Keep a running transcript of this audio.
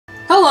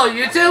Hello,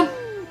 YouTube!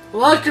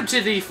 Welcome to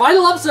the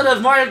final episode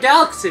of Mario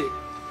Galaxy.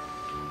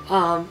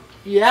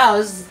 Yeah,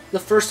 this is the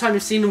first time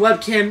you've seen the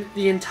webcam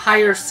the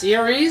entire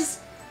series.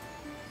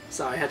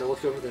 Sorry, I had to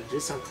look over there to do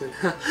something.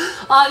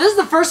 This is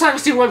the first time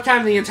you've seen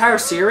webcam the entire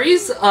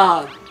series.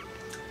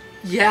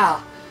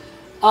 Yeah.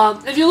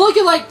 If you look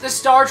at, like, the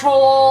Star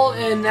Troll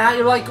and that,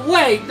 you're like,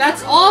 wait,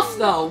 that's off,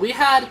 though. We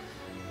had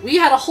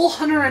a whole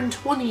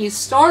 120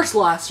 stars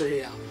last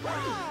video.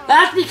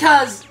 That's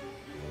because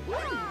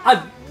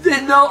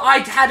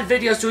I had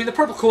videos doing the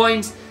purple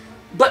coins,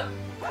 but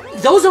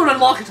those don't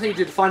unlock until you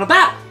do the final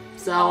battle.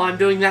 So I'm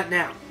doing that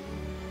now.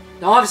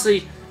 Now,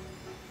 obviously,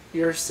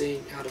 you're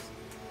seeing out of...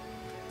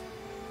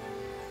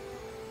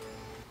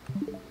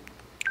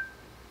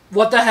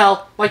 What the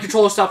hell? My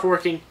controller stopped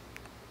working.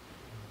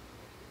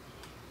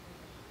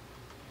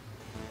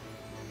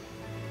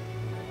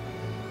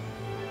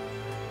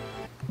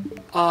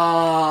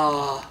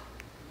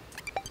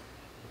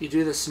 You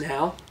do this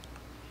now?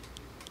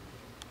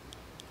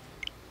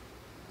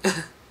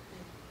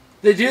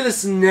 They do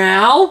this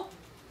now?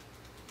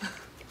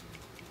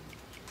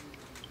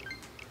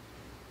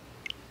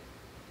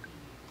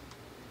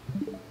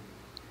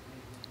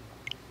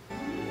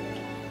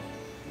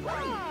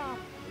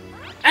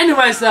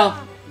 Anyways, though,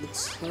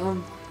 let's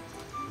do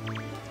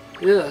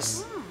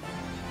this.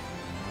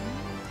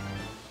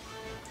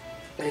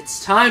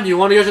 It's time. Do you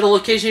want to go to the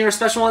location you're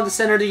special on the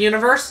center of the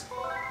universe?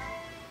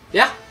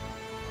 Yeah?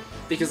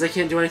 Because I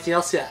can't do anything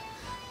else yet.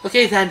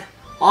 Okay then,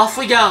 off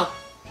we go.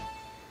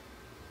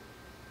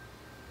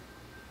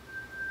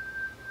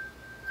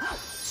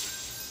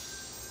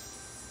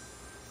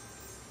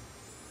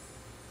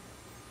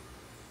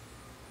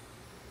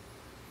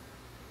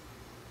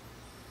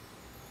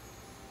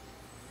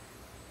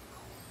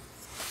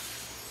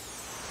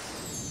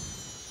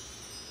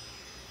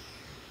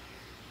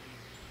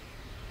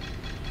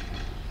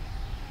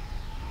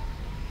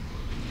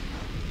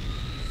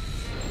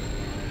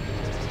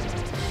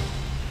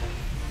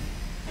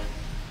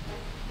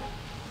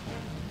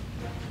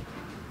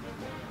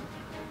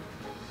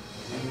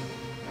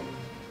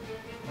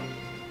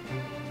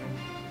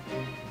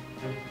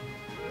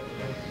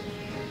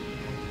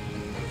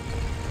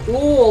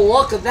 Ooh,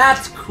 look,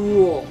 that's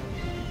cool.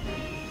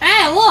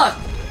 Hey, look!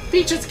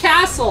 Peach's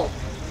castle!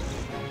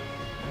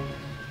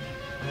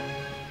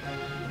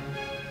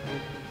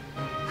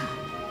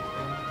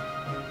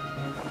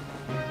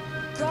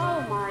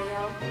 Go,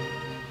 Mario.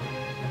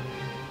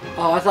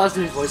 Oh, I thought I was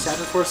doing voice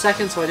acting for a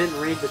second, so I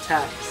didn't read the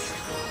text.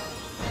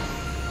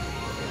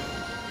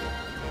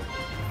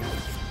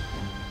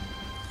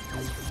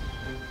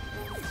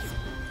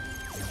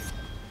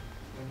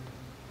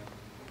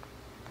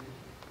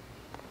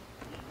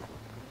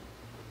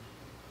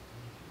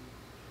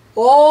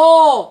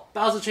 Oh!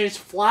 Bowser changed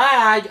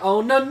flag! Oh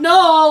no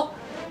no!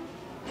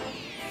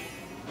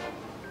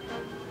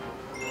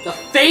 The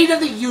fate of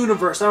the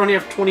universe! I only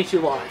have 22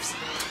 lives.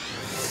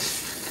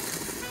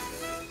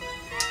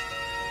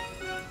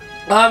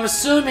 I'm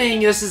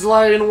assuming this is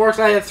like gonna work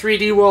like a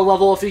 3D world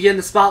level if you get in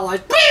the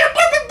spotlight.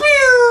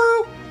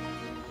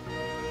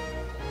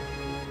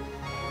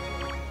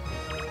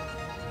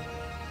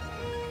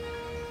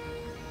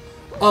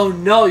 Oh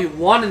no, you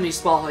won in these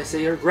spotlights.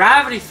 They're your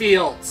gravity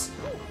fields!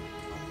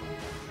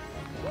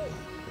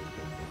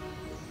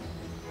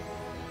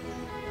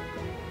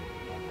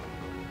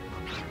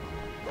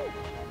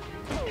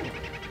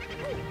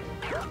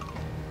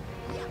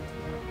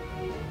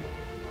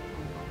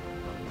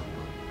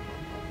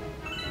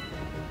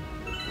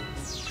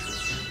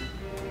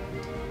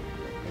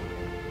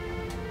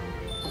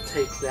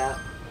 Take that.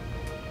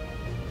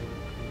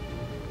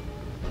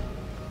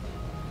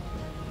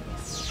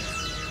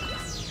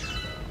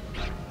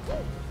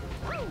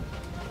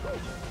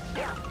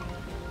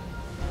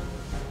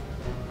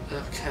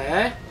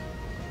 Okay.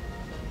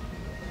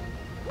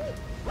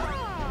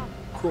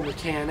 Cool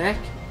mechanic.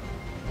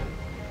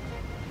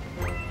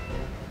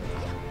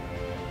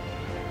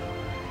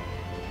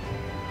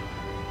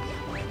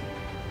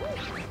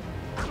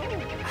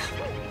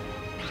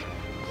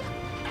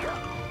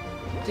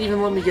 Didn't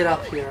even let me get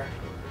up here.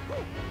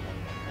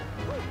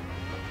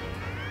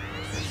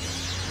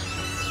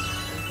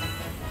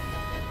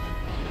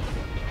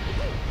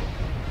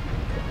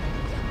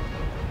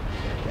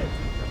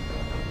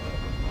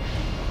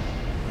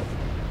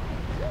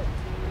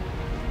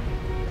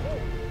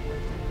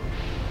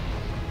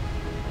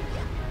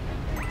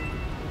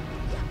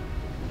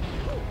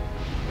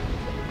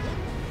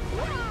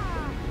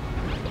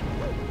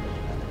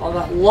 Oh,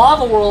 that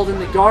lava world in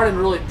the garden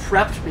really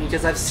prepped me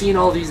because I've seen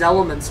all these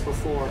elements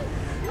before.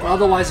 Or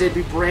otherwise they'd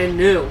be brand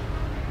new.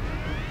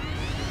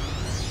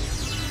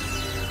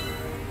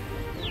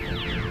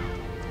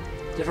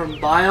 Different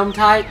biome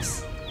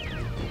types.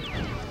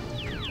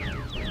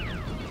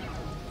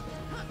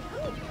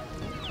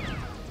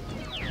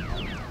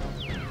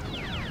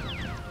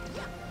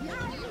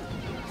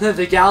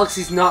 The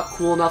galaxy's not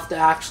cool enough to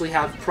actually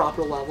have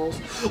proper levels.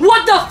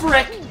 What the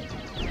frick?!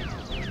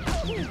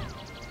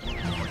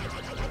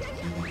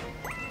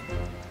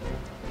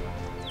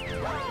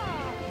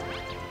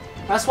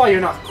 That's why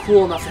you're not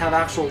cool enough to have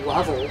actual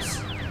levels.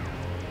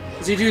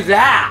 Because you do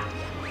that!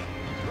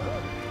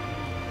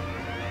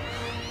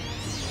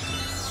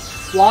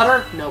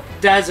 Water? Nope.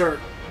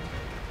 Desert.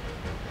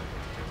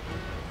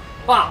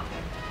 Wow.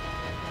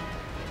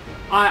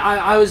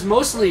 I was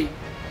mostly...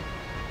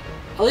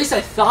 At least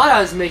I thought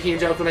I was making a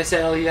joke when I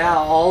said, oh yeah,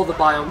 all the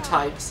biome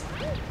types.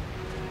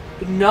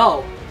 But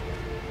no.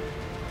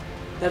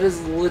 That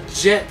is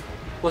legit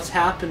what's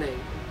happening.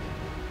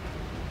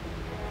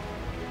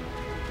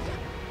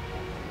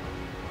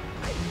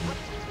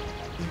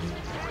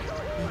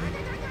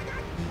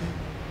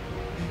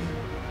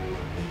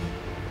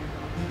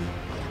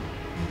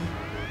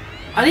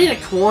 I need a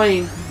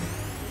coin.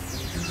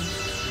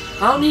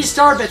 I don't need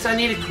star bits, I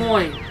need a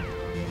coin.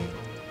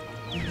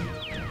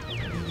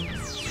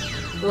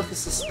 Look,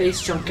 it's the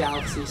Space Junk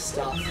Galaxy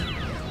stuff.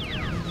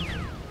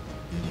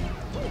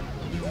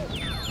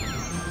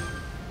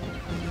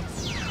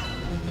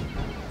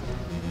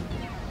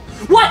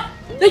 What?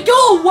 They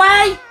go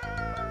away?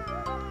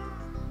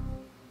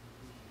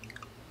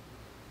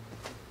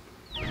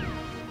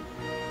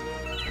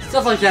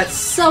 Stuff like that's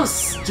so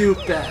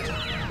stupid.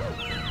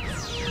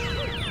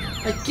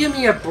 Like, give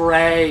me a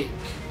break.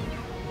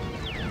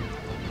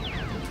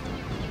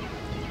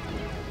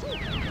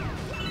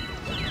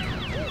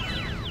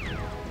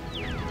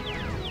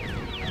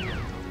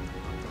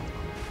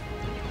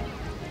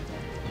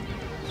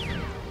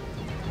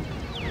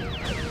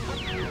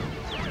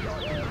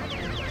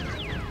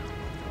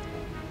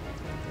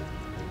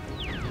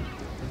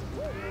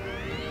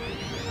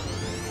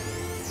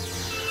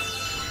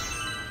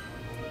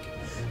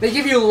 They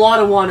give you a lot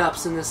of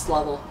one-ups in this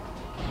level.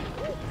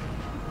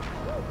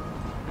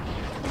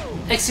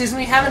 Excuse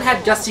me, haven't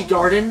had Gusty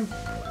Garden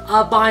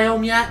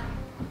biome yet?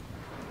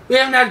 We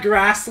haven't had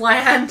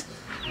Grassland?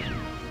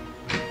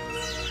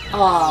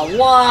 Aw,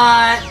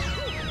 what?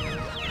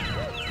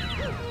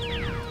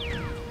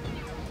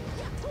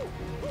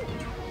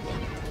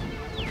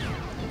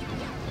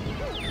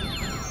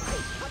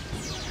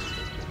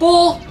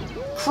 Bull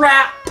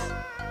crap!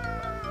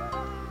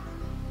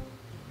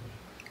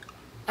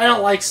 I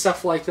don't like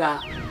stuff like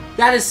that.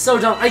 That is so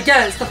dumb. I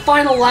get it, it's the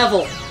final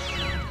level.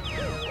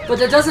 But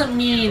that doesn't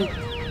mean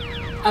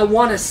I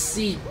want to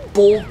see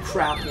bull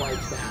crap like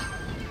that.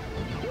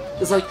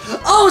 It's like,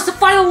 oh, it's the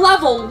final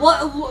level!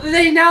 What?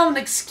 They now have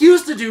an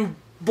excuse to do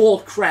bull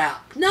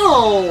crap.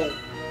 No!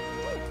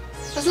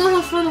 That's not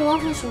how final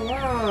levels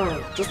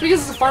work. Just because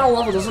it's the final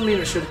level doesn't mean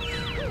it should,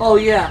 oh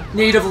yeah,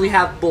 natively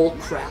have bull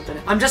crap in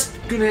it. I'm just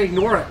gonna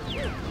ignore it.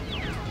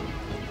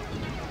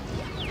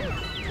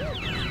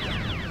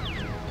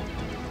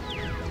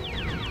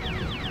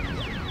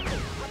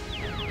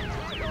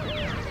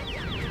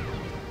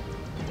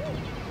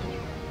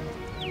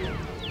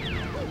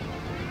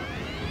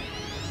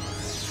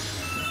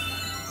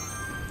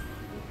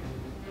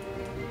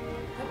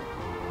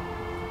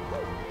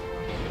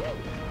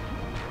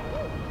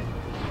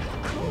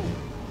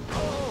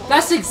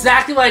 That's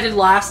exactly what I did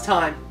last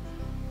time.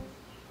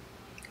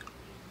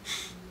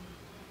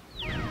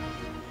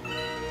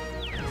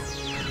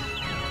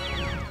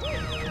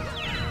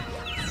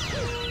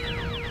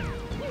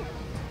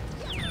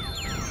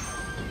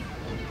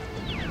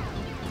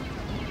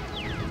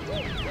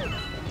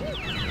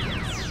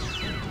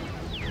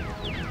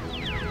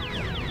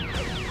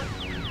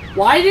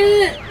 Why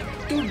did it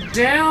go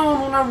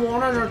down when I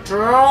wanted it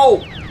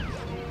to?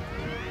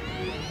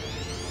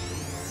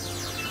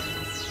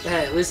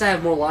 Hey, at least I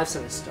have more lives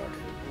than I started.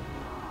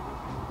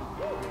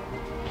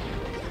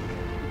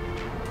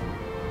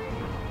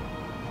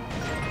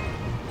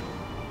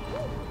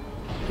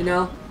 You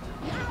know?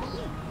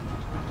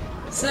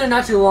 So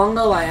not too long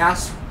ago I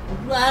asked,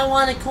 I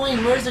want a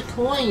coin, where's the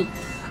coin?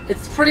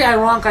 It's pretty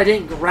ironic I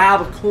didn't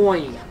grab a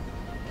coin.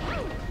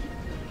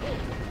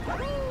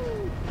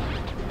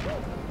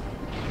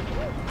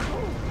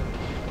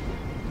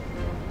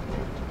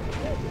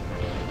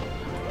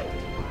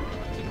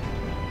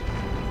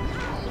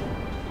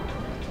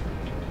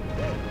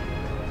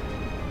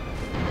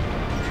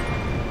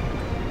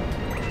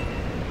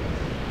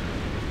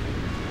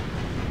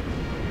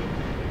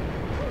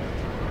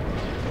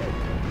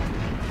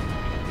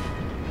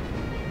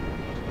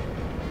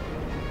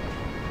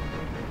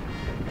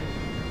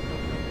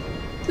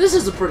 This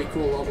is a pretty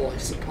cool level, I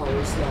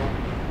suppose, though.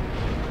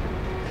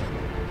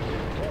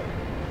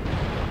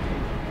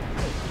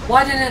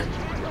 Why didn't it...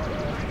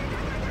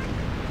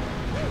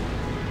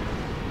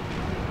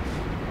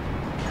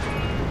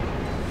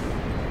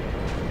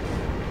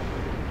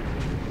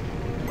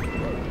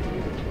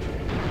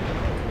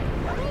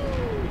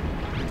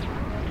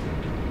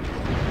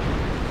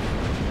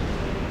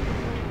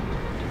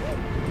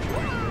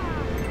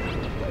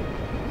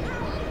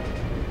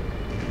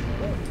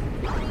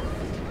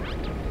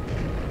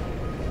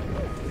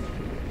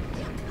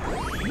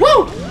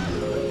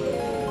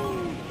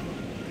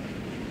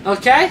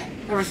 Okay,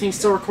 everything's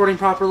still recording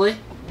properly.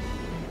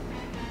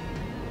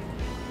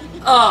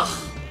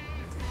 Ugh.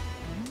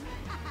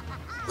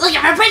 Look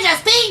at my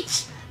Princess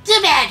Peach!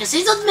 Too bad, because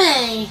she's with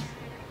me!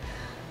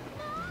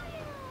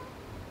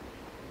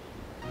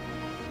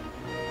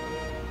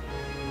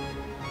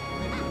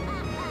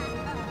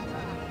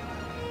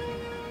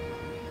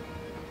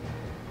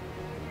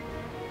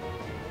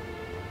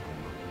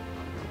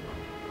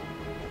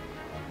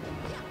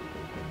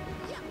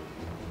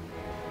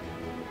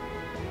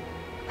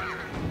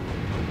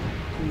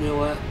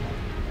 knew it.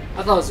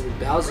 I thought it was gonna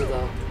be Bowser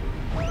though.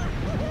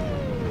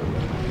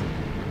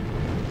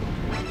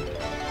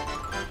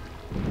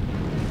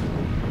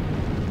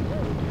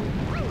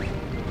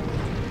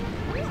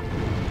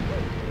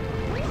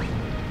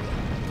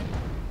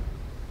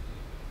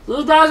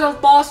 Little Bowser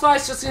boss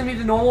fight's just gonna be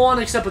the normal one,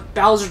 except with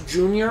Bowser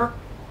Jr.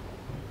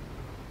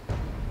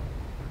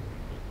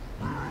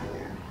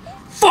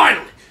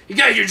 Finally! You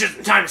got here just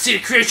in time to see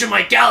the creation of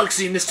my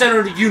galaxy in the center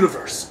of the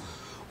universe.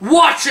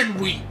 Watch and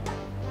weep!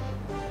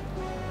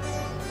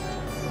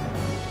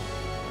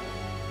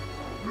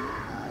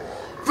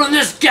 From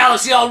this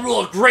galaxy I'll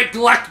rule a great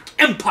galactic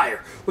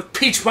empire with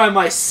Peach by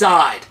my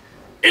side.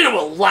 It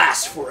will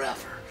last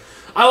forever.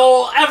 I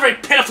will rule every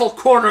pitiful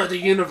corner of the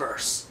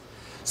universe.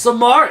 So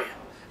Mario,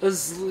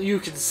 as you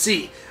can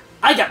see,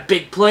 I got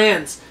big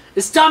plans.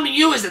 This time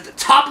you is at the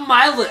top of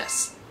my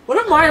list. What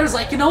if Mario's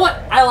like, you know what?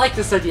 I like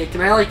this idea.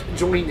 Can I, like,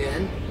 join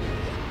in?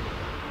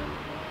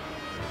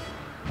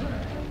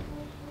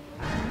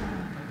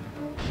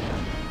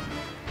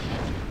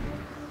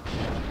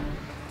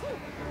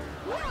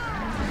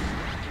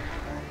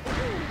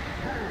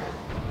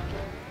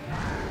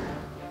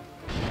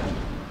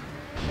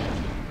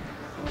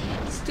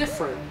 It's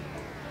different.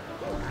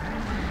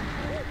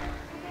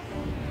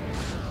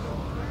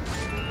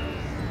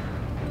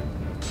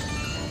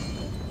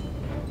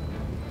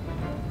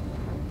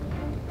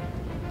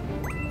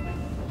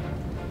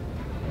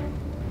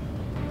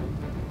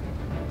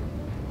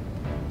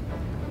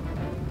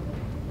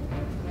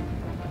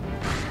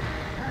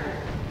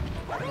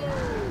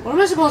 What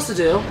am I supposed to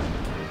do?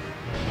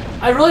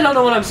 I really don't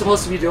know what I'm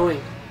supposed to be doing.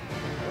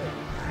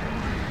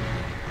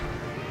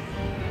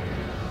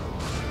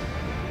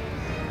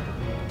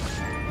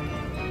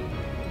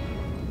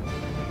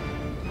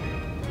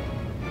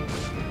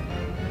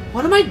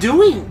 What am I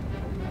doing?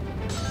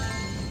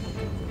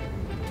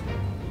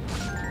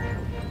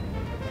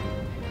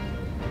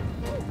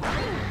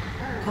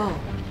 Oh,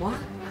 what?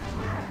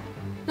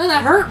 No,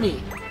 that hurt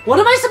me. What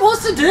am I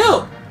supposed to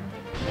do?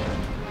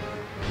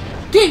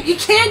 Game, you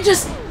can't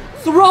just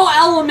throw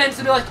elements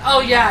and be like,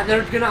 oh yeah,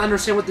 they're gonna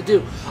understand what to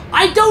do.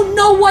 I don't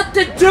know what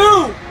to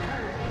do!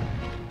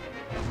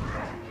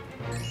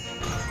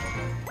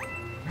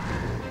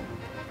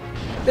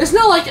 It's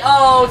not like,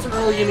 oh, it's an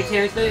early game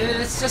mechanic thing.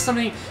 It's just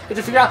something you have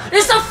to figure out.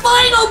 It's the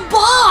final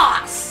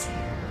boss!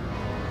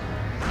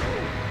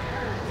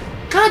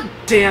 God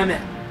damn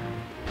it.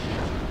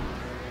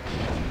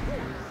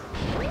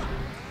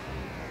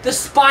 The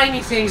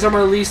spiny things are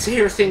my least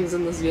favorite things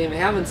in this game. I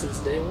haven't since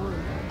day one.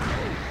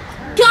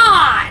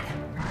 God!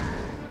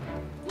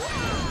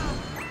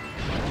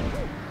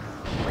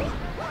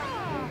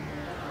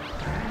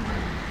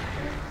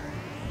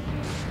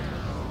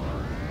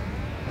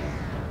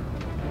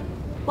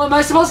 What, am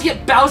I supposed to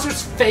get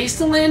Bowser's face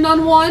to land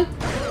on one?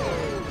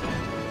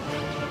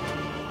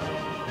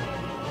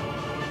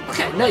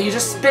 Okay, no, you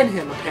just spin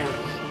him, apparently.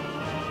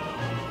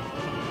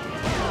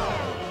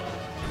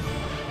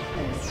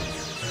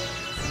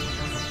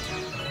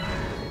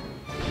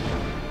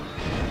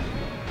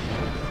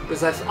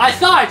 Because I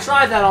thought I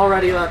tried that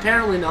already, but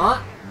apparently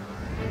not.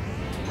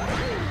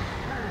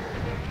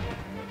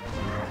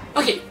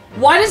 Okay,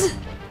 why does it...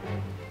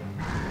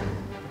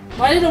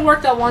 Why did it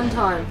work that one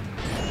time?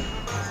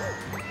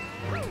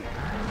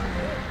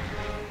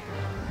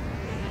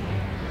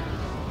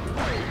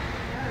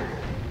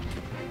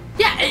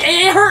 Yeah,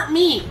 it hurt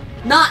me,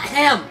 not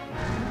him.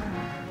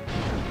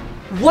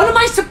 What am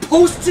I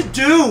supposed to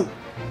do?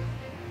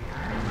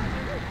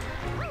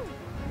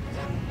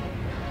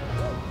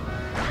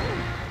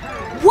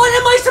 What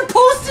am I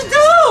supposed to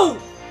do?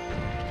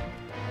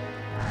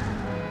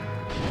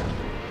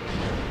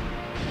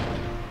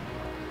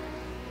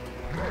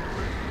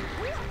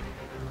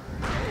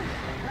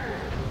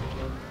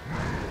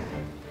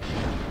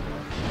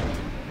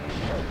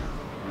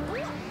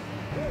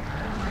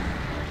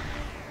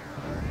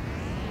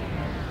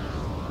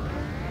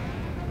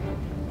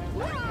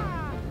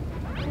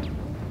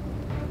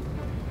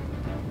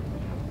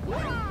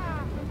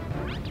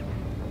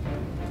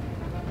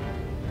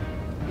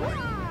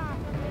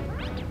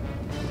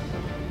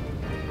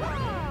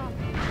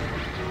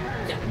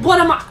 What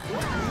am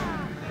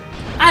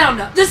I don't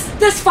know.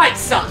 This fight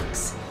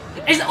sucks.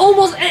 It's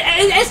almost...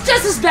 It's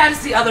just as bad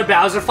as the other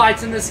Bowser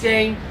fights in this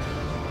game.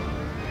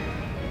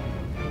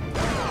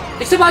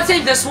 Except I'd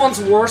say this one's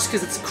worse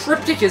because it's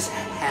cryptic as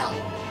hell.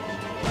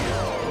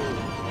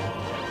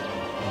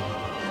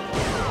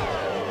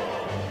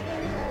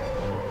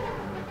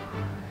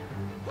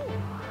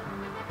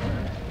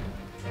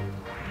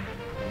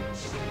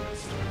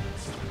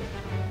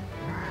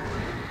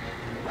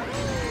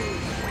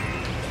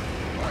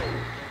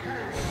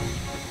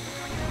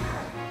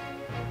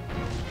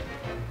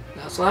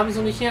 That's what happens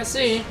when we can't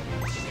see.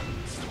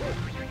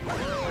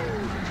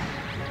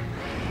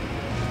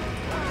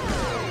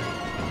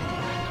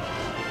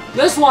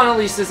 This one at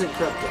least isn't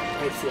cryptic,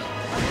 I feel.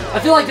 I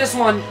feel like this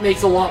one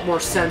makes a lot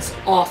more sense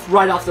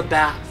right off the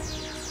bat.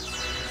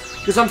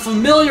 Because I'm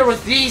familiar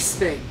with these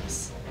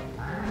things.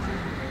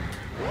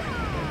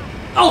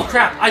 Oh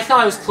crap, I thought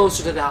I was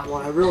closer to that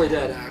one. I really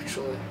did,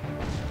 actually.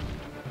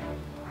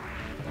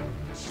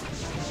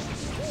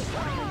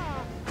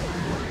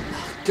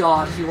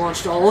 God, he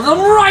launched all of them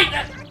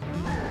right!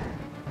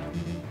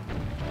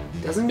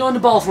 Doesn't go into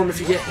ball form if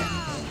you get hit.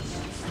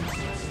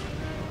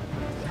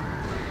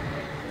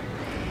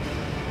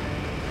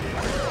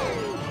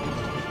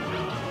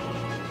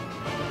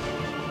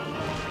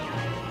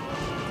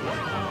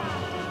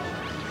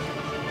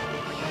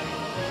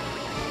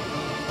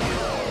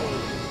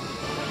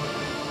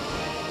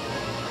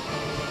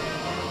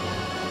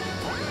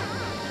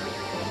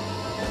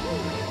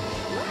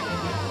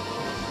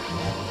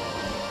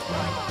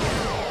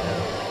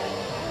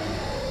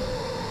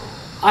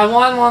 I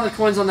want one of the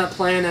coins on that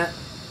planet.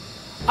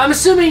 I'm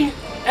assuming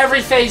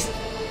every phase...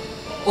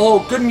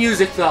 Oh, good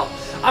music, though.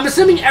 I'm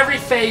assuming every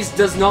phase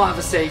does not have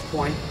a save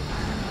point.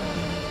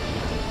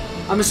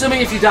 I'm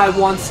assuming if you die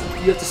once,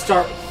 you have to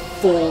start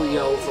fully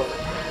over.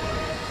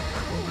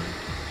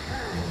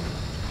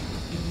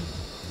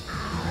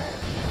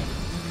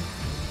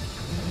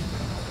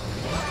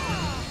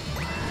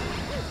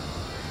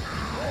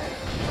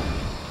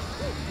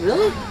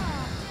 Really?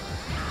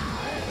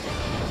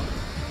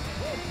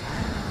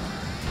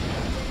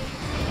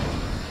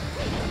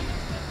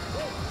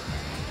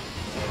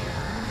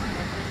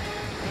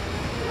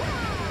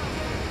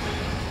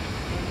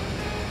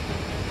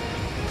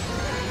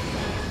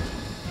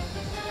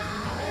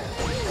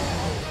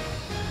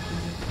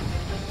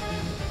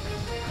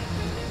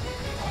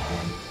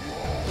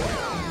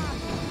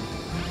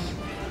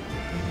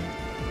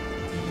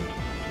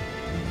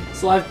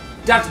 So I've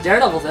got to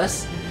Daredevil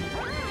this,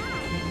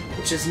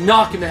 which is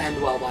not going to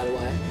end well, by the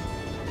way.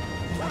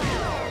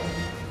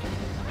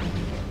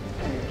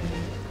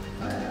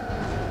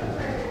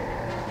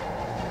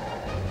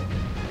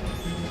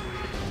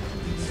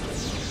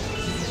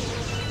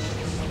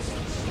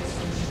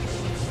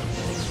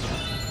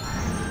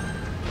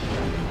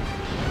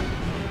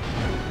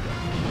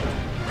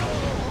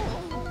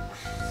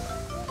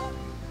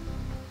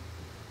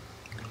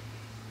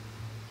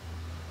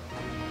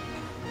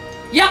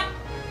 Yep!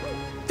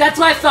 That's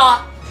what I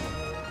thought!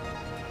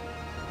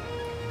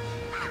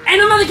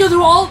 And I'm gonna go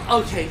through all...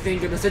 Okay,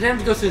 thank goodness. I didn't have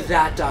to go through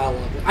that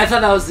dialogue. I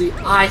thought that was the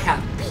I have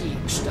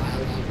Peach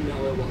dialogue.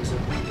 No, it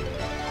wasn't.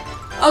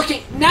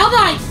 Okay, now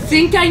that I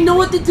think I know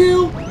what to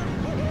do...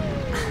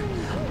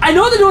 I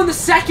know what to do in the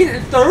second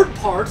and third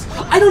parts.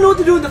 I don't know what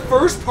to do in the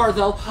first part,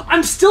 though.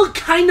 I'm still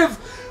kind of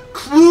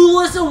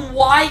clueless on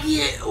why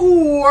it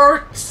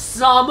works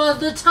some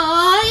of the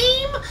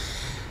time.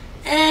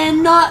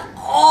 And not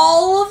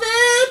all of it.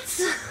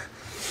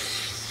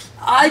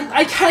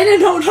 I kind of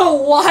don't know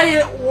why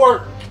it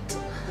worked.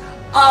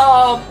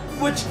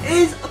 Which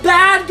is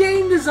bad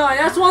game design.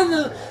 That's one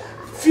of the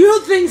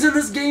few things in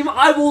this game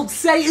I will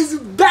say is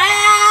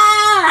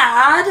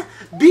bad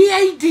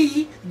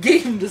BAD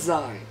game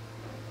design.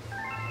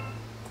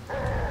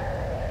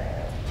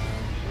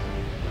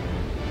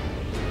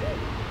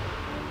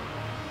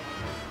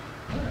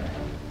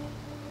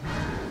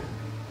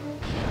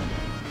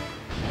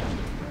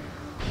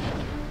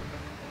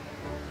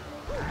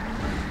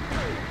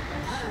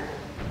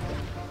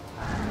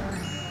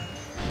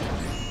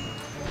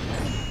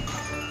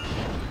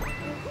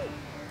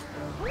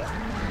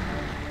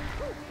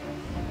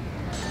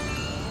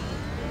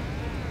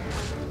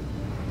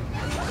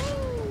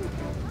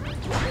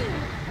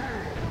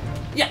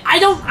 Yeah, I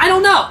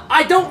don't know.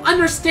 I don't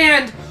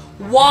understand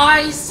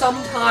why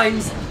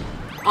sometimes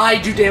I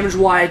do damage,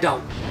 why I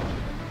don't.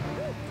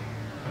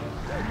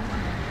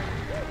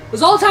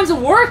 Because all the times it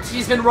worked,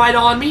 he's been right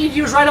on me.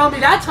 He was right on me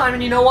that time,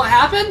 and you know what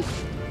happened?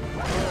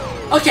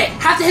 Okay,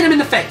 have to hit him in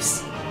the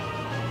face.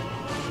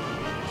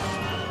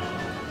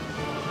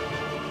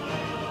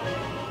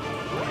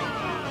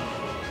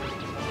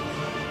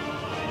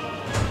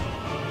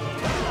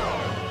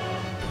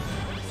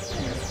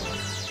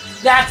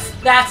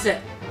 That's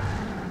it.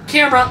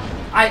 Camera,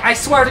 I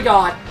swear to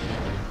God.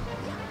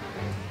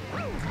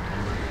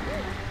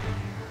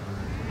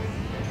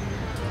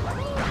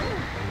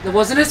 That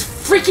wasn't his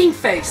freaking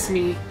face,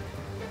 me.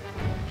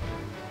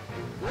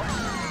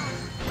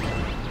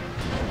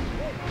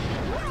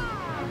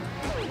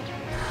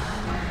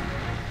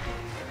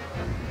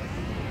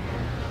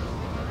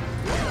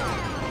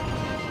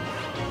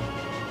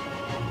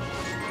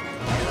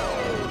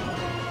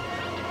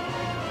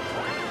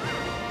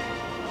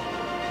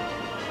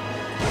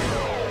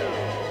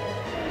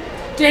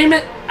 Damn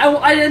it!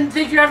 I didn't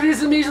think your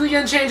everything's immediately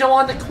gonna change. I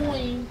wanted the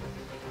coin.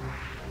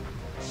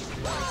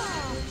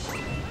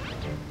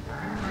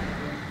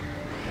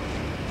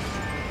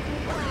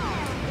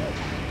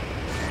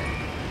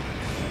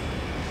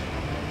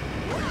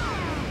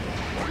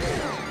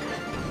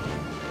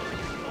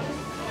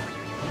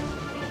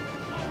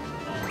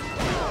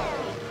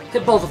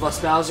 Hit both of us,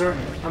 Bowser.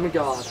 I'm a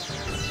god.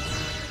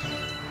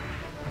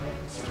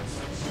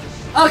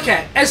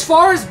 Okay, as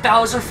far as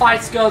Bowser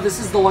fights go, this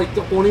is the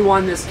only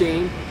one in this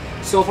game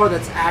so far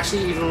that's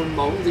actually even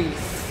remotely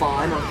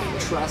fun or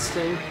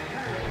interesting.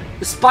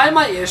 Despite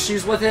my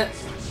issues with it,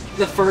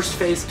 the first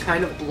phase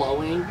kind of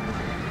blowing.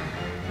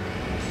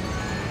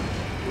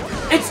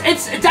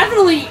 It's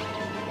definitely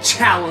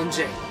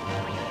challenging.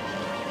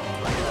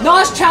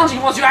 Not as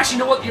challenging once you actually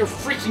know what you're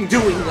freaking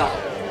doing,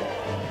 though.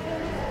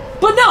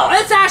 But no,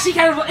 it's actually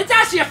it's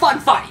actually a fun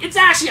fight. It's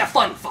actually a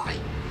fun fight.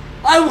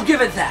 I will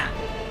give it that.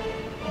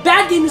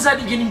 Bad game design at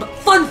the beginning, but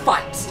fun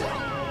fight still.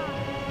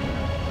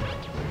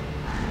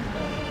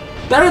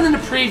 Better than the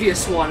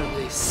previous one, at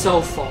least,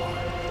 so far.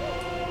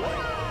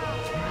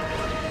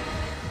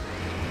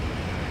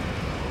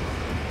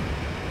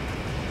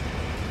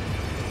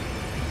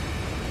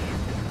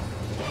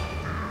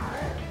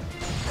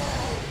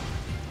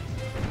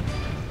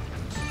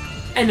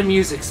 And the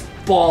music's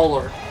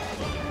baller.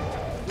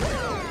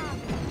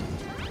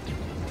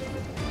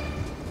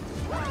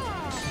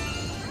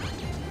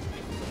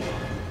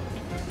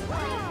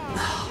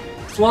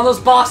 It's one of those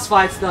boss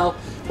fights, though,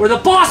 where the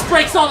boss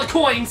breaks all the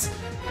coins,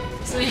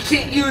 so you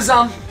can't use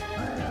them.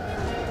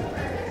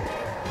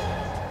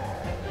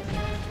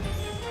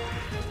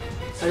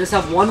 I just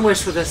have one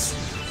wish for this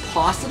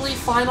possibly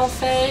final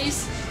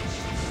phase.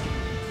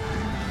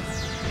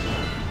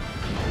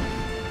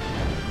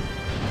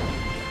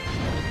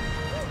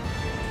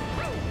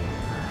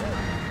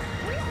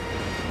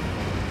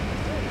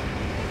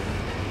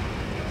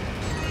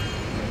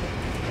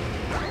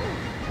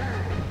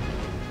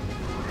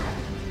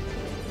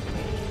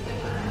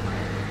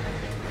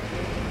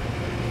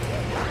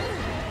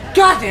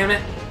 God damn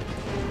it!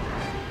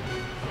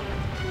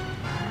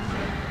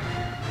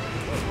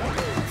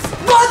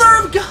 Mother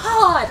of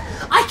God!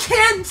 I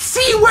can't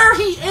see where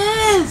he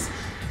is!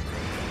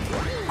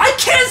 I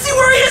can't see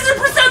where he is in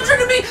perception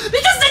to me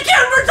because the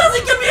camera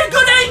doesn't give me a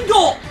good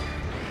angle!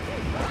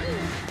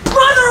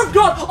 Mother of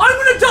God! I'm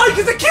gonna die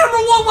because the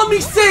camera won't let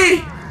me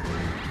see!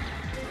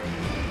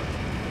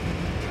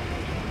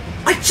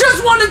 I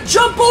just want to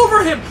jump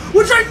over him,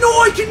 which I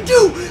know I can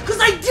do because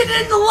I did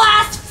it in the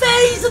last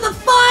phase of the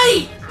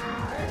fight!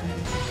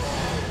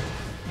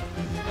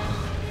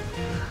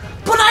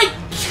 But I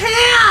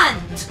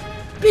can't!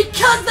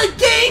 Because the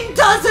game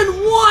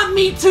doesn't want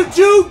me to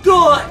do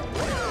good!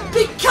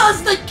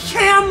 Because the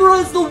camera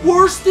is the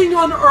worst thing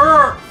on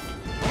Earth!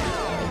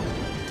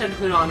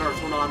 Technically not on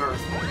Earth, we're not on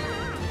Earth.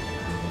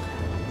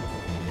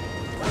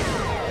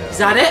 Is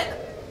that it?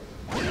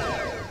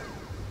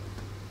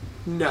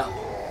 No.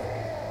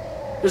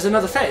 There's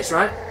another phase,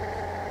 right?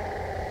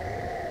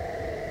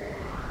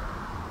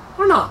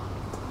 Or not?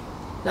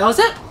 That was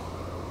it?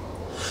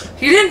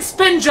 He didn't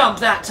spin jump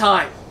that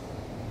time!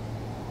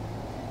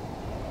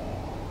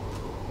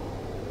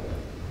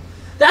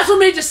 That's what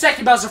made the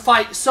second Bowser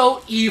fight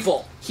so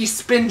evil. He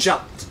spin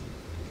jumped.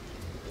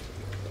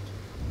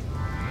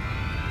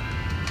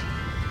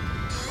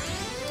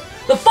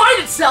 The fight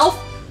itself,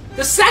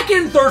 the second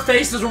and third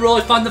phases were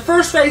really fun. The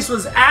first phase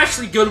was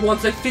actually good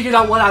once I figured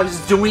out what I was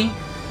doing.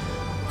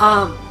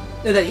 And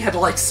that you had to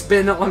like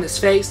spin on his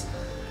face.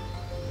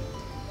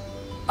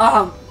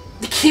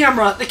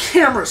 The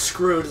camera's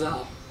screwed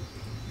though.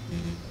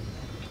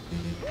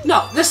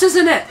 No, this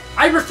isn't it.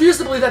 I refuse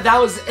to believe that that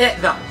was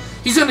it though.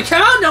 He's gonna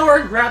come out of nowhere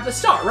and grab the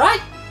star,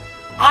 right?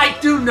 I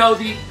do know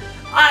the...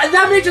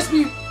 that may just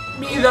be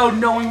me, though,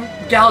 knowing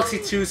Galaxy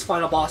 2's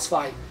final boss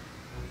fight.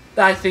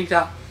 That I think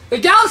that... The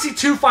Galaxy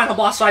 2 final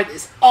boss fight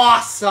is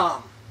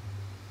awesome!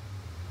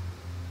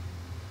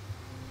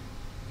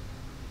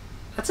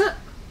 That's it.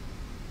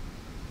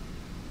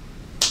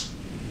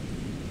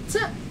 That's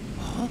it.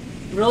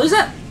 It really is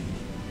it.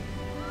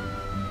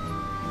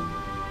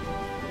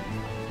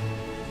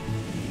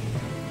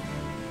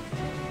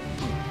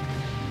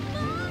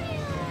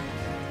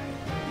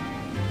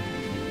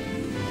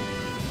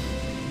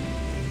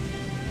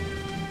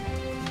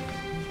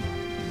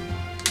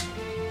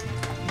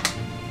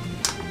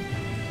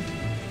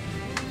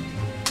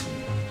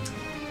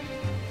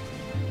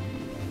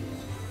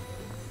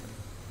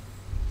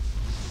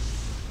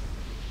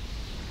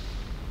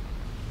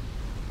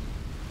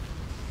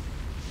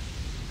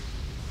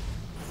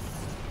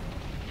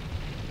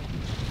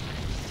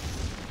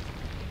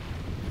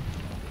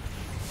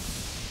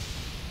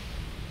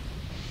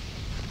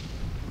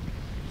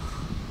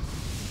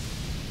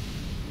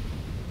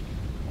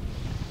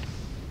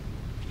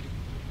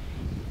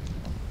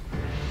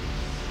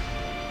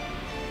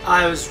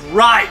 I was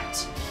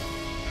right!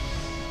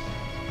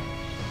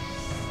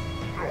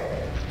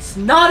 It's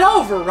not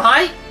over,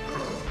 right?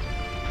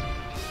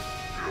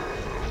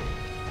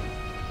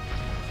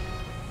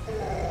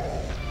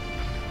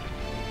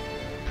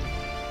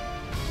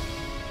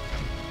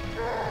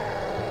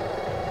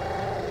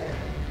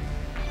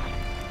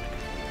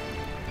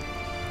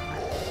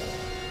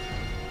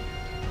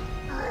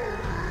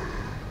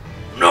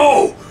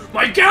 No!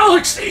 My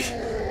galaxy!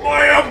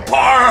 My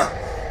empire!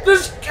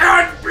 This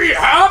can't be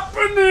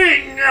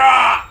happening!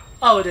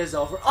 Oh, it is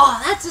over. Oh,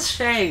 that's a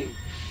shame.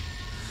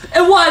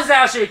 It was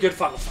actually a good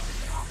final fight.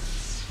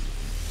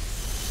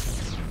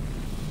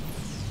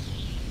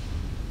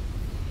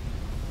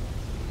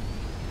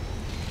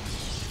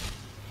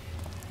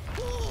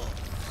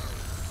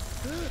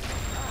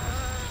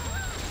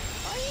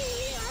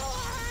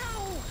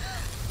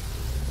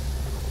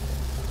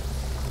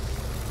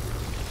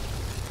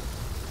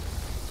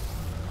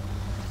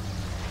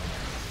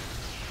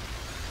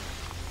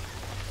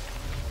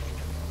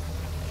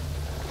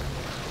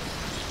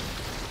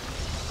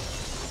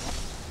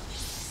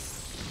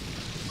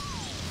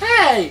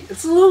 way!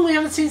 It's a loom we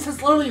haven't seen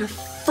since literally the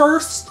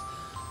first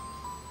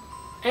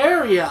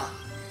area.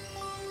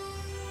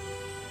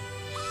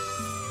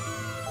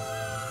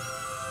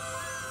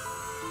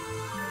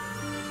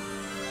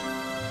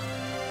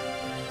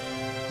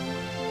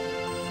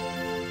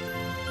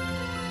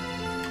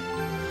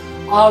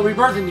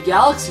 Rebirthing the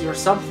galaxy or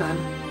something.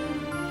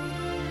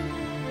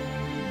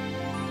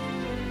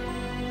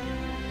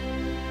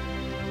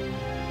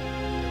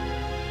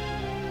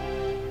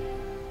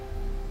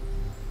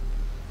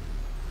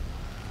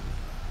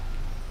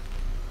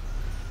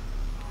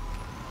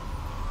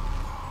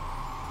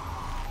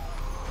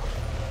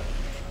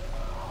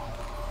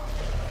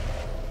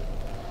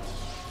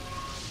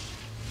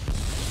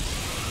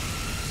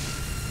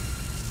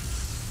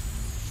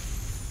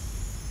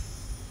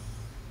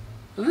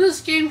 When did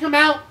this game come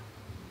out?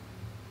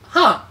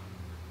 Huh.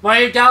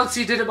 Mario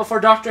Galaxy did it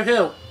before Doctor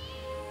Who.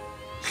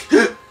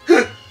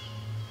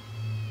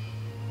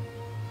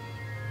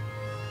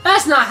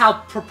 That's not how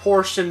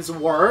proportions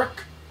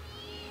work.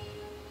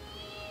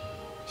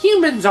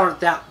 Humans aren't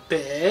that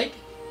big.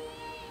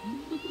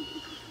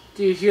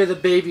 Do you hear the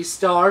baby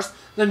stars?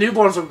 The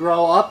newborns will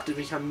grow up to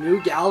become new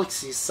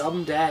galaxies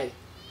someday.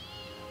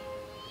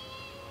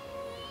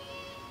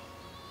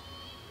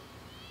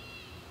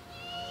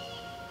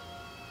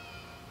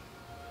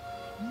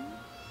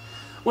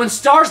 When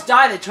stars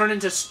die, they turn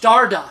into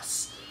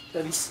stardust,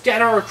 then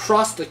scatter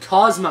across the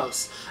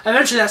cosmos.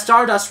 Eventually, that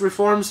stardust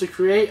reforms to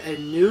create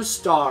a new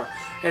star,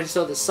 and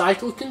so the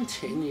cycle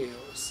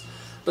continues.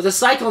 But the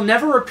cycle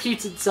never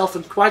repeats itself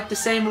in quite the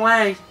same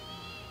way.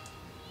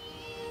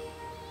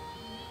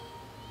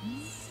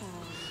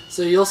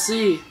 So you'll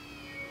see.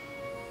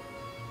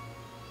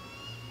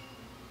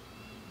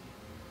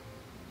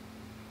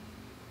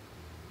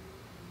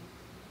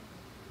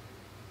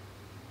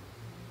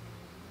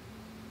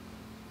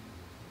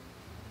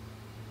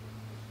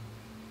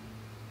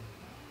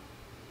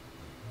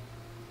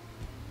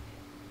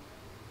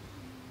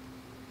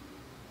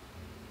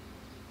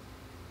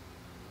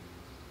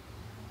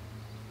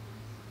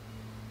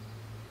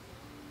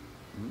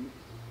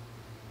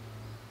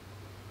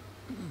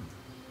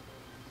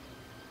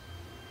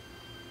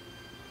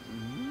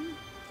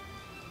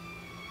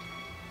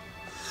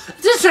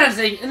 Just trying to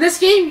think, in this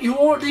game you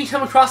only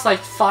come across like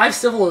 5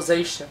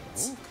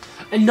 civilizations.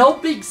 And no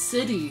big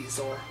cities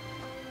or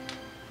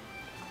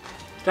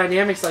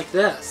dynamics like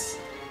this.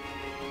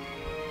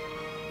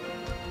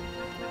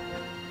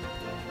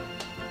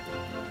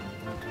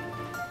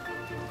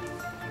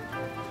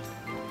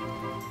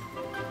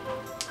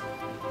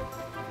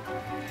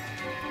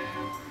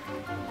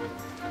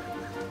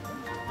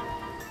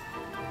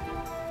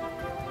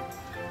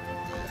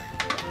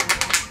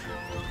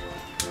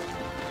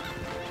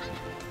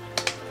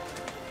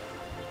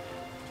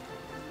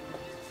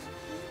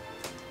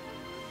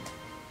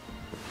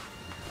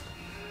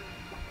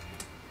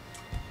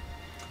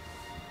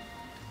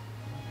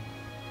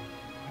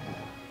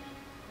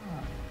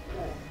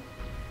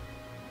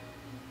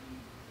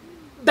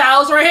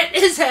 Bowser hit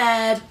his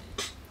head!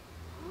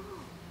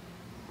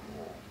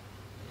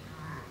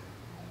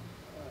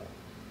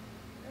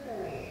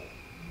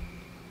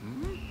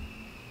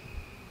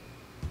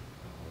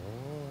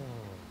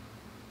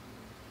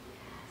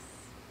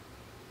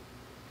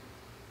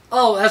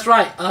 Oh, that's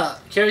right.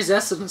 Carries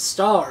S in the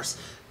stars.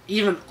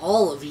 Even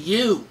all of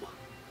you.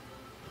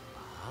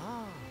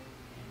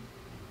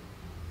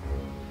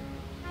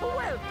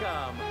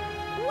 Welcome!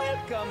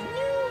 Welcome,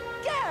 new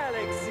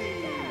galaxy!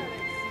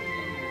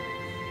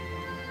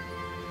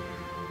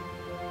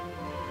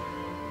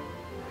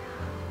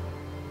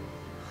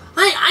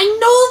 I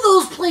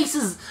know those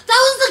places! That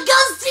was the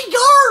Gusty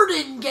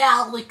Garden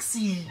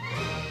Galaxy!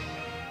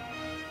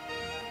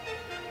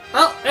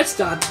 Well, it's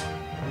done.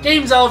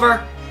 Game's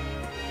over.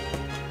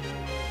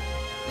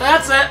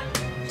 That's it.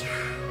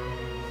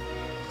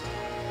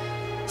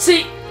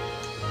 See,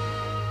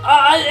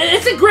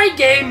 it's a great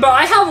game, but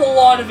I have a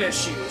lot of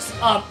issues.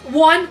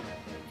 One,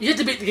 you have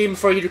to beat the game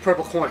before you do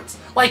purple coins.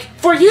 Like,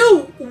 for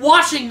you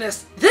watching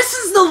this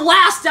is the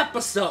last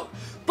episode.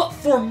 But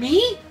for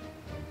me,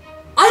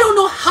 I don't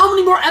know how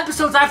many more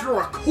episodes I have to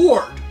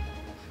record.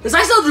 Because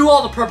I still do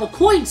all the purple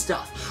coin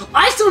stuff.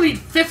 I still need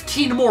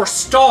 15 more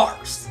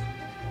stars.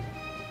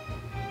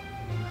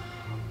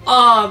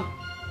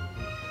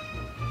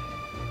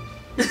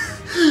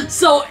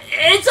 So,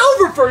 it's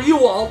over for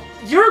you all.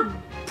 You're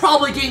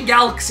probably getting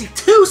Galaxy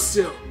 2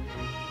 soon.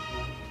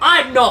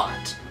 I'm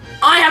not.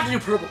 I have to do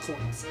purple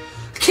coins.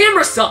 The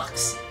camera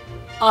sucks.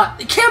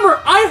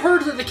 I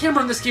heard that the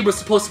camera in this game was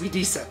supposed to be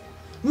decent.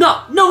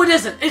 No, it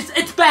isn't.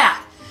 It's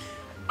bad.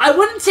 I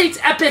wouldn't say it's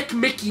epic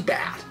Mickey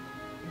bad.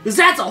 Because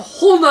that's a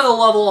whole nother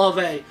level of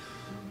a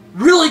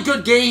really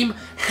good game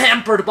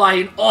hampered by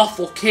an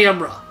awful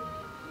camera.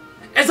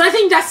 As I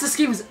think that's this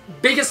game's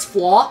biggest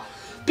flaw.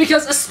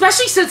 Because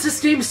especially since this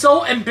game is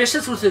so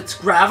ambitious with its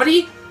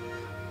gravity,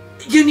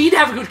 you need to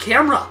have a good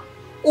camera.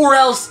 Or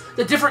else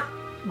the different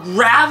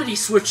gravity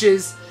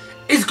switches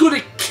is going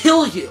to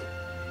kill you.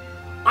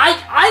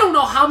 I don't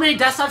know how many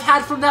deaths I've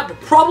had from that, but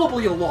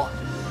probably a lot.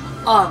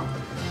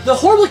 The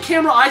horrible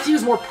camera, I think,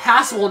 is more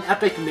passable in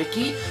Epic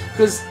Mickey,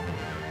 because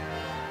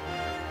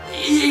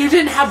you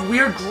didn't have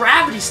weird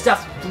gravity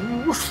stuff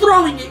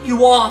throwing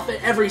you off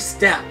at every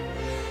step.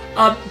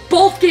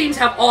 Both games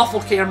have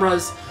awful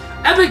cameras.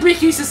 Epic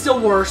Mickey's is still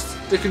worse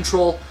to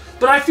control,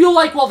 but I feel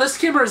like while this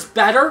camera is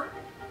better,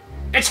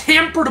 it's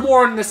hampered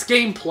more in this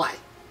gameplay.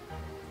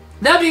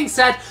 That being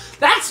said,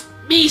 that's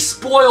me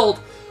spoiled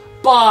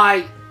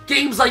by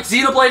games like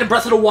Xenoblade and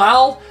Breath of the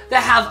Wild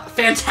that have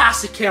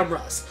fantastic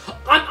cameras.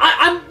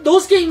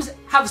 Those games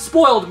have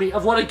spoiled me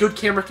of what a good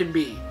camera can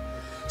be.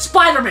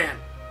 Spider-Man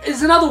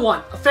is another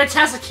one, a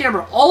fantastic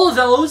camera. All of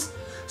those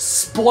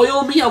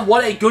spoil me of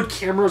what a good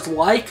camera is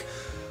like.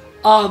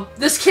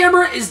 This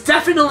camera is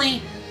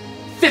definitely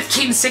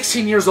 15,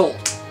 16 years old.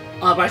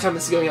 By the time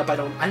this is going up, I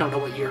don't know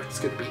what year it's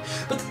going to be.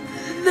 But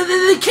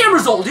the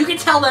camera's old. You can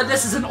tell that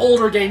this is an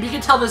older game. You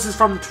can tell this is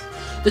from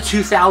the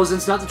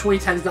 2000s, not the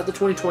 2010s, not the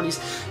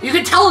 2020s. You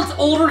can tell it's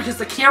older because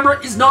the camera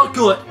is not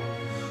good.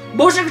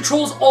 Motion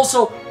controls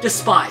also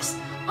despised.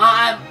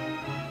 I'm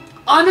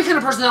the kind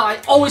of person that I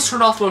always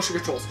turn off motion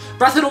controls.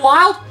 Breath of the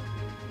Wild,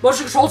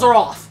 motion controls are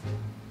off.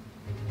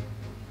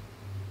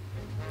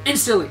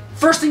 Instantly.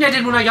 First thing I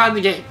did when I got in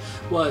the game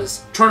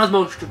was turn off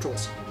motion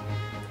controls.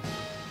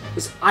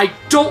 Because I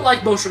don't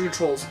like motion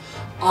controls.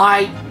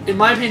 In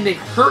my opinion, they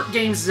hurt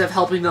games instead of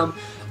helping them.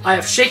 I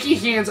have shaky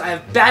hands, I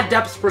have bad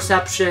depth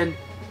perception,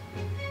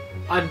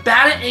 I'm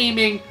bad at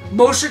aiming.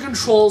 Motion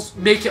controls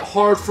make it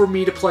hard for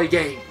me to play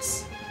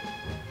games.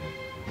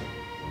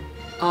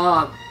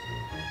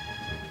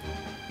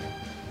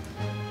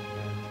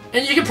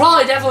 And you can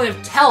probably definitely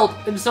tell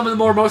in some of the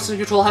more motion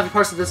control heavy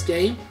parts of this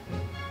game.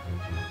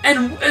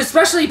 And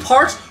especially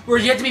parts where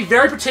you have to be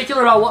very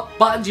particular about what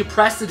buttons you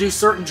press to do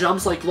certain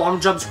jumps, like long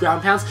jumps,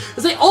 ground pounds,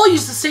 because they all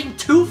use the same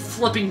two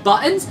flipping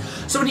buttons.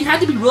 So when you have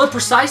to be really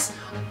precise,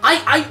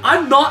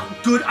 I'm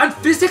not good. I'm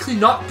physically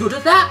not good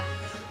at that.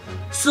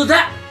 So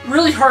that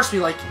really hurts me.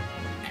 Like,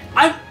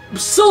 I'm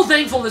so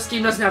thankful this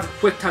game doesn't have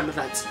quick time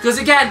events, because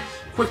again,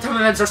 quick time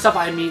events are stuff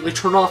I immediately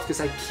turn off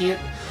because I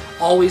can't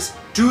always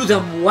do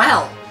them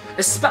well.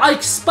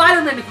 Like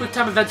Spider-Man and quick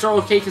time events are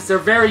okay because they're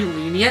very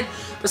lenient.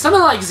 But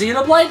something like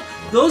Xenoblade,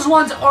 those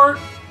ones aren't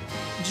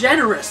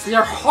generous. They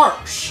are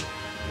harsh.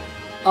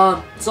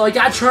 So I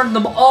gotta turn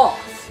them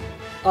off.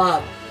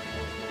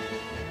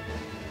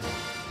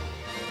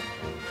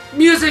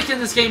 Music in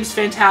this game is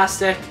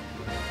fantastic.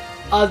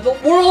 The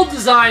world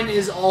design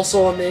is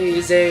also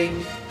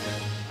amazing.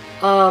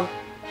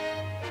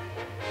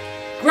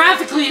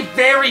 Graphically,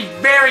 very,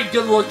 very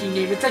good-looking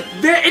game.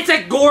 It's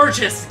a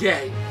gorgeous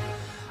game.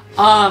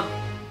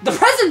 The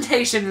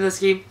presentation in this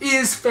game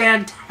is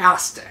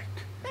fantastic.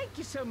 Thank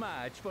you so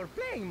much for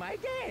playing my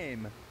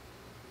game.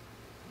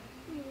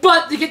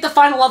 But to get the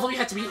final level, you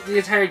have to beat the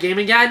entire game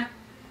again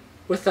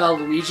with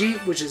Luigi,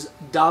 which is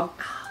dumb.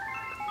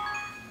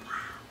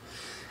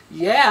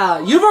 Yeah,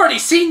 you've already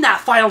seen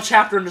that final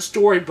chapter in the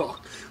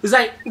storybook, because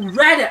I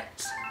read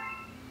it,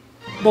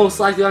 most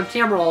likely on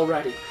camera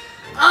already.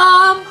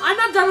 I'm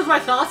not done with my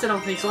thoughts, I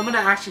don't think, so I'm going to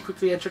actually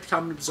quickly enter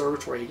Common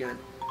Observatory again.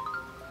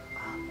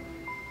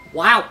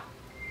 Wow.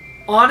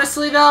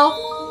 Honestly,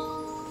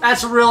 though,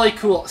 that's really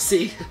cool.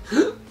 See?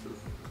 Can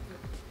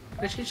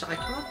I change the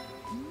icon?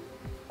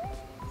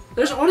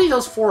 There's only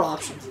those 4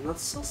 options, and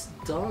that's so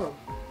dumb.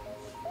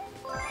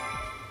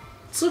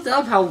 It's so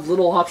dumb how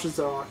little options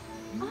there are.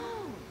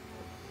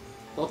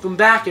 Welcome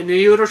back. I knew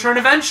you would return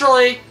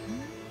eventually.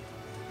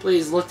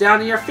 Please look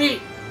down at your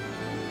feet.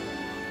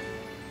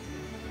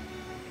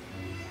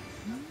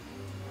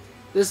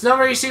 This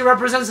number you see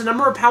represents the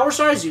number of power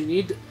stars you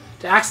need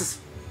to access.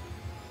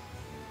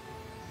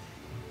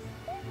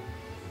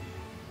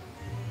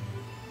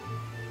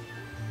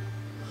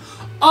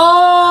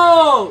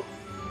 Oh!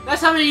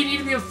 That's how many you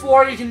need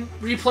before you can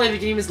replay the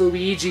game as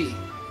Luigi.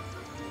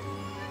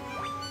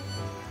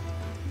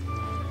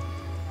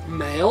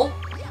 Mail?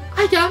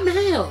 I got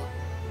mail!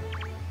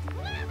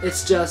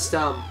 It's just,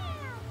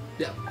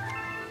 yeah.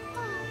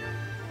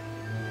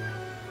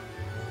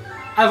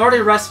 I've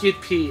already rescued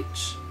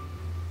Peach.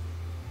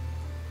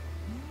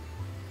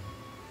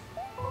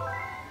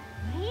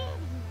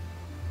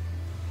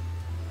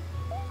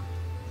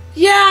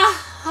 Yeah,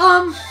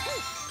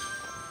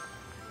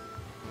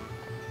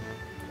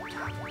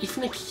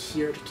 even if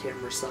here the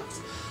camera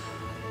sucks.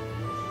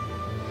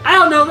 I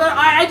don't know,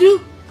 I do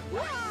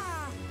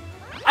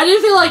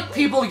feel like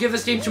people give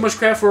this game too much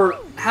credit for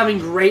having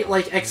great,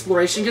 like,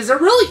 exploration, because there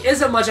really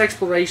isn't much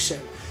exploration.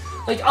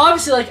 Like,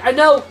 obviously, like, I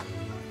know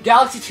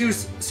Galaxy 2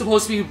 is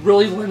supposed to be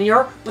really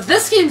linear, but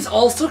this game's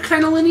also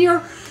kind of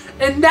linear,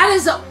 and that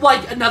is,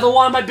 like, another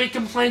one of my big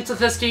complaints with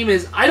this game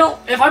is,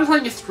 if I'm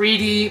playing a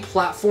 3D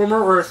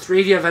platformer or a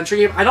 3D adventure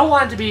game, I don't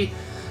want it to be,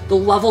 the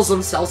levels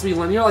themselves to be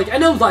linear. Like, I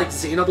know, like,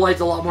 Xenoblade's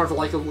a lot more of,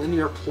 like, a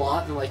linear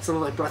plot than, like,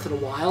 something like Breath of the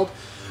Wild,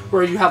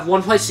 where you have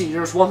one place you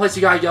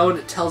gotta go and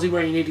it tells you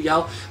where you need to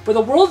go. But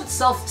the world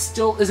itself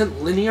still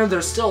isn't linear.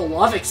 There's still a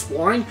lot of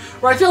exploring.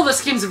 Where I feel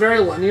this game's very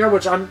linear,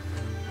 which I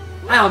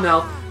don't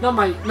know, not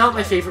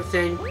my favorite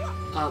thing.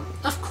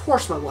 Of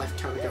course my life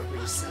counter got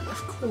reset. Of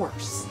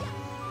course.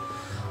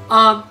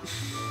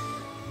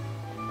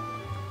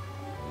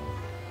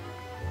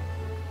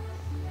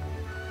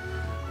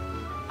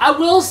 I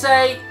will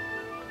say,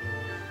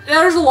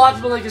 there's a lot of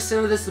people that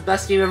consider this the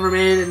best game ever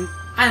made, and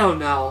I don't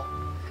know.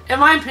 In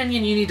my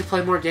opinion, you need to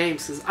play more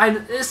games, because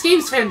this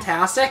game's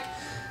fantastic,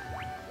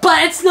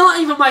 but it's not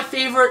even my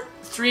favorite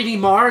 3D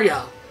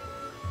Mario.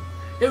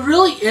 It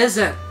really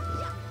isn't.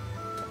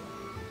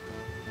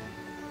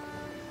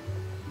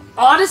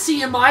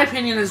 Odyssey, in my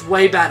opinion, is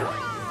way better.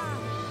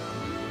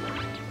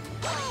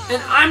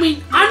 And I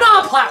mean, I'm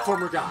not a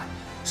platformer guy,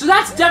 so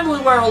that's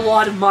definitely where a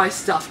lot of my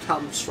stuff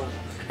comes from.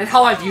 And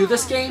how I view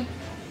this game.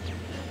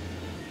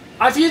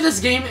 I view this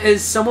game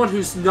as someone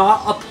who's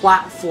not a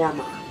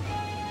platformer.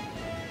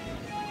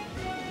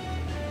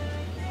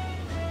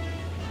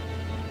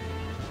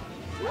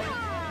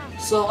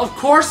 So, of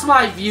course,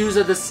 my views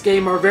of this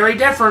game are very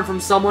different from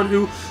someone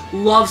who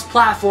loves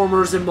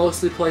platformers and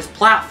mostly plays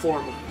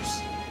platformers.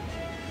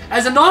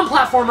 As a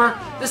non-platformer,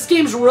 this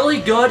game's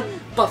really good,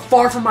 but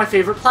far from my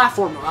favorite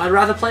platformer. I'd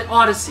rather play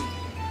Odyssey.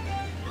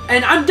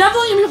 And I'm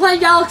definitely going to be playing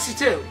Galaxy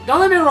 2.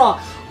 Don't get me wrong.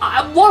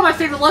 One of my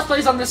favorite Let's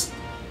Plays on this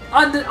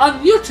on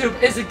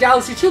YouTube is the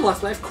Galaxy 2 Let's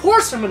Play. Of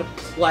course I'm going to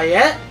play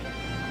it.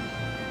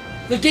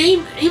 The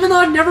game, even though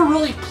I've never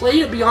really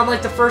played it beyond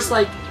like the first,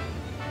 like,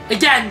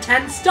 again,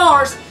 10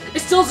 stars, it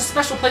still has a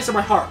special place in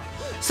my heart.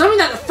 Something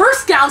that the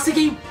first Galaxy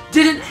game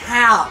didn't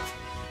have.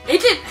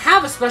 It didn't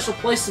have a special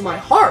place in my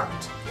heart.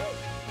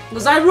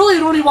 Because I really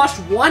had only watched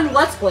one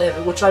Let's Play of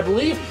it, which I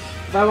believe,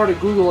 if I were to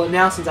Google it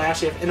now, since I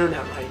actually have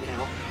internet right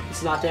now,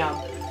 it's not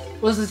down,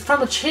 was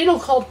from a channel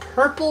called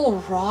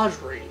Purple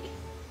Rodri.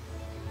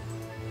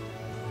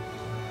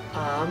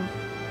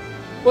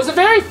 It was a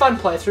very fun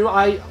playthrough.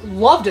 I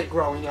loved it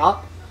growing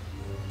up.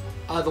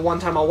 The one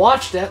time I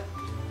watched it.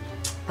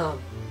 Am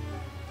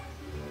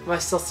I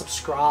still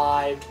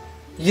subscribed?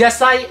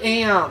 Yes, I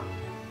am!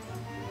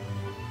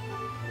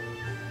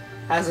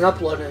 Hasn't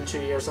uploaded in 2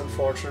 years,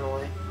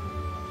 unfortunately.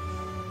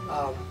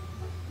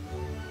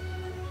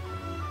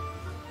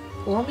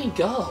 Let me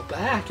go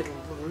back and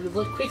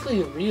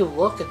quickly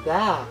re-look at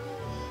that.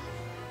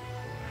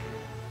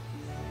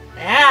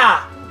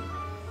 Yeah!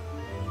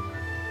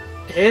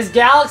 His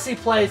Galaxy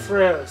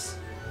playthroughs.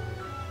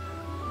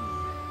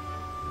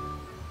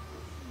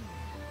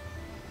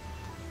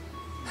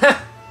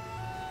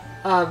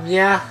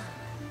 Yeah.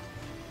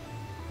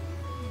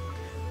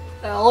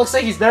 It looks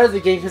like he's better at the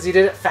game because he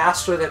did it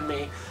faster than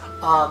me.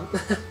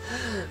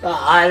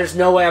 There's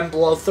no way I'm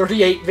below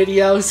 38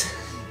 videos.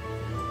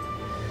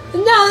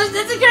 No,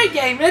 it's a great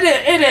game. It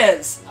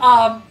is.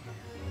 I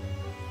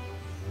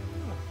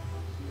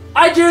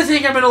do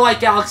think I'm gonna like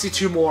Galaxy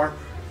 2 more.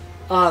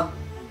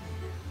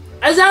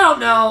 As I don't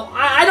know,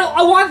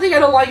 one thing I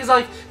don't like is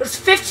like there's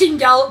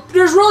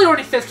really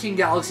only 15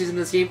 galaxies in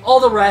this game. All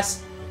the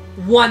rest,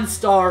 1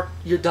 star,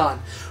 you're done.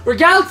 Where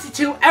Galaxy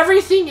 2,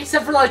 everything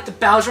except for like the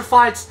Bowser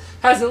fights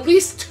has at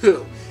least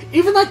 2.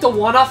 Even like the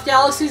one-off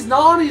galaxies,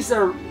 not only is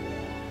there,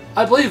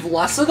 I believe,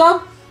 less of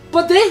them,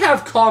 but they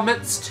have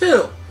comments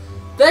too.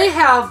 They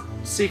have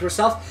secret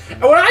stuff.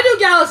 And when I do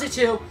Galaxy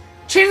 2,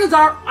 chances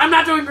are I'm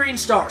not doing green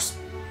stars.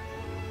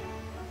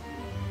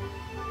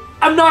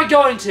 I'm not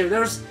going to.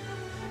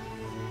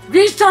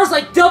 Green stars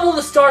like double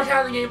the star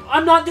count in the game.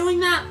 I'm not doing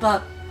that,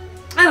 but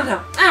I don't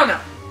know.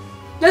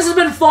 This has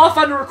been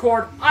fun to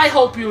record. I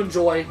hope you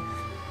enjoyed.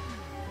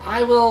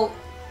 I will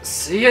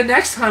see you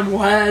next time,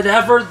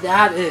 whatever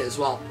that is.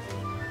 Well,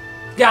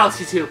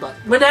 Galaxy 2, but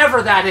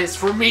whenever that is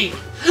for me.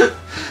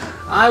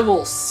 I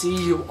will see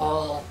you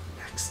all